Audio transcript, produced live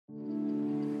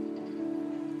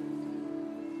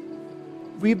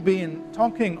we've been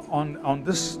talking on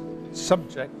this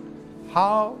subject,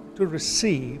 how to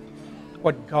receive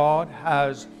what God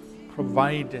has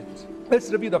provided.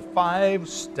 Let's review the 5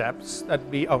 steps that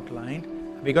we outlined.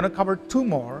 We're going to cover 2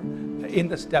 more in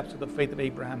the steps of the faith of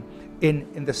Abraham,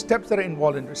 in the steps that are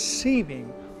involved in receiving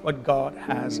what God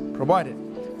has provided.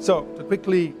 So, to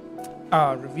quickly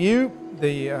review,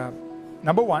 the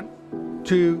number 1,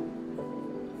 to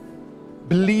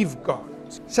believe God.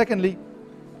 Secondly,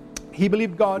 he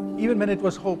believed God even when it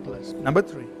was hopeless. Number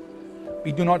 3,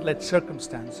 we do not let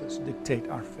circumstances dictate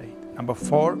our faith. Number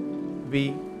 4,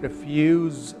 we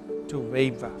refuse to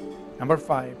waver. Number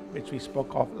 5, which we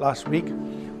spoke of last week,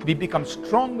 we become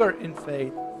stronger in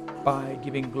faith by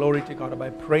giving glory to God, by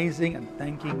praising and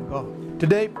thanking God.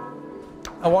 Today,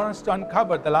 I want us to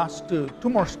uncover the last 2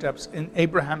 more steps in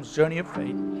Abraham's journey of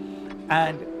faith,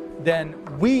 and then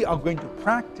we are going to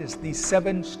practice these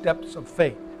 7 steps of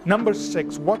faith. Number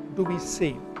 6, what do we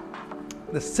see?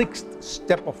 The 6th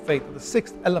step of faith, the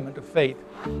 6th element of faith,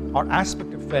 or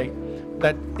aspect of faith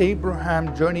that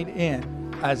Abraham journeyed in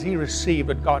as he received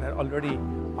what God had already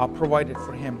provided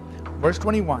for him. Verse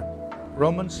 21,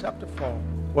 Romans chapter 4,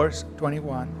 verse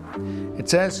 21. It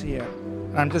says here,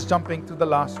 and I'm just jumping to the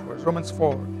last verse, Romans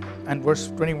 4 and verse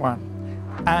 21.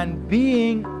 And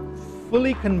being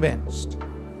fully convinced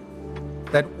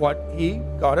that what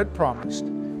God had promised,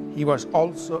 he was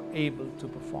also able to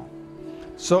perform.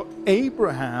 So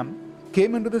Abraham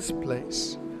came into this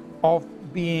place of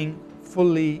being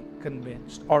fully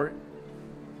convinced, or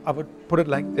I would put it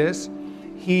like this,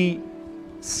 he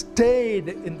stayed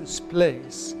in this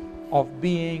place of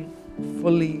being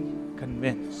fully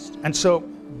convinced. And so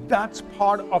that's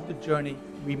part of the journey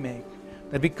we make,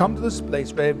 that we come to this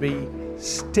place where we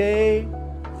stay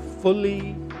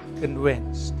fully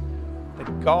convinced that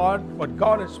what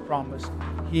God has promised,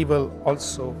 he will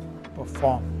also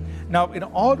perform. Now, in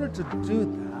order to do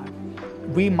that,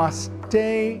 we must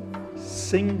stay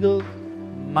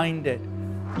single-minded.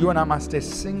 You and I must stay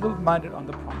single-minded on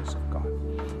the promise of God.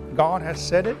 God has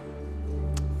said it.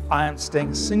 I am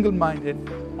staying single-minded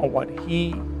on what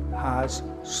he has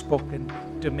spoken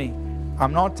to me.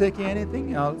 I'm not taking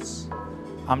anything else.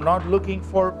 I'm not looking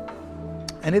for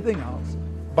anything else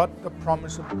but the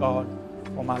promise of God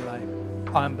for my life.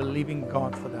 I'm believing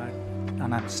God for that,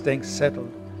 and I'm staying settled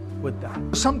with that.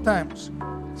 Sometimes,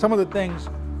 some of the things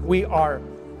we are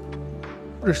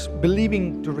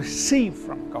believing to receive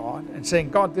from God and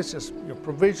saying, God, this is your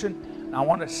provision, and I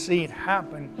want to see it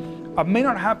happen. May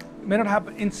not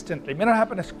happen instantly, may not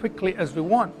happen as quickly as we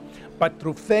want, but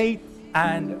through faith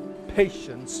and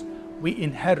patience, we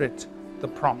inherit the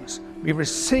promise. We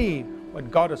receive what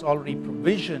God has already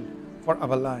provisioned for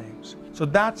our lives. So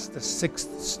that's the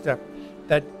 6th step,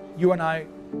 that you and I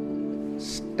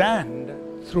stand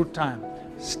through time.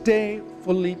 Stay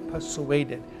fully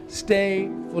persuaded. Stay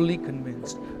fully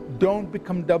convinced. Don't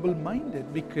become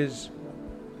double-minded, because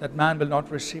that man will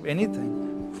not receive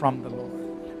anything from the Lord.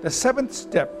 The 7th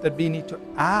step that we need to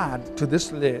add to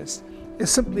this list is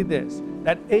simply this,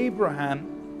 that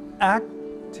Abraham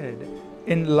acted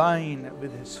in line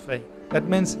with his faith. That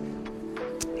means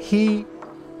he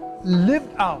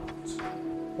lived out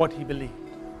what he believed.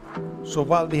 So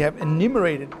while we have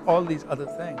enumerated all these other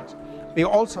things, we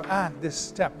also add this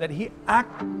step, that he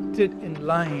acted in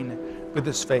line with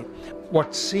his faith.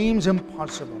 What seems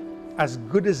impossible, as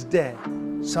good as dead,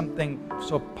 something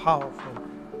so powerful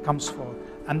comes forth.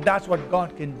 And that's what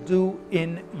God can do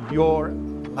in your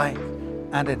life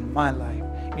and in my life.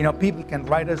 You know, people can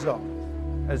write us off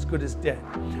as good as dead.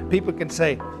 People can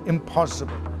say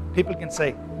impossible. People can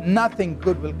say nothing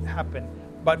good will happen.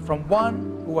 But from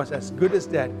one who was as good as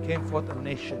dead came forth a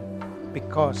nation,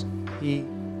 because he,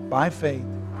 by faith,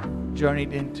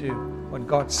 journeyed into what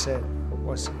God said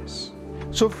was his.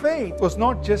 So faith was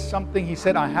not just something he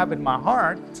said, I have in my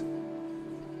heart.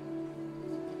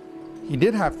 He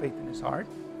did have faith in his heart.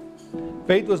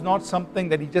 Faith was not something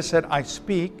that he just said, I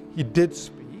speak. He did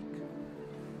speak.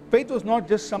 Faith was not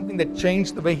just something that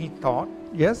changed the way he thought.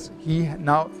 Yes, he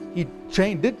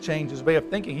did change his way of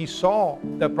thinking. He saw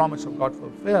the promise of God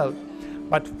fulfilled.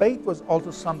 But faith was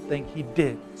also something he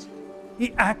did.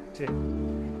 He acted.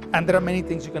 And there are many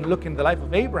things you can look in the life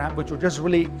of Abraham which were just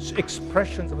really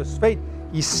expressions of his faith.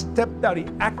 He stepped out, he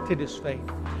acted his faith.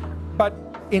 But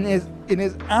in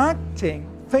his acting,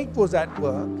 faith was at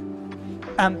work.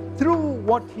 And through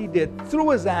what he did, through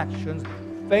his actions,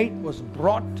 faith was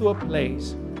brought to a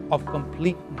place of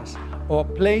completeness, or a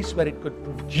place where it could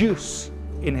produce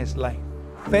in his life.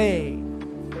 Faith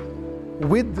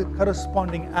with the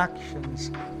corresponding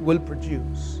actions will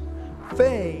produce.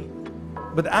 Faith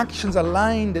with actions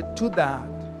aligned to that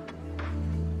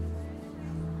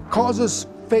causes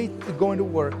faith to go into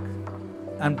work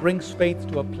and brings faith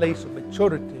to a place of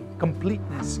maturity,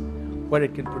 completeness, where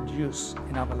it can produce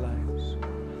in our lives.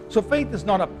 So faith is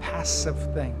not a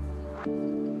passive thing.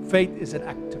 Faith is an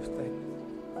active thing.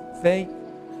 Faith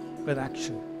with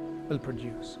action will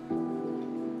produce.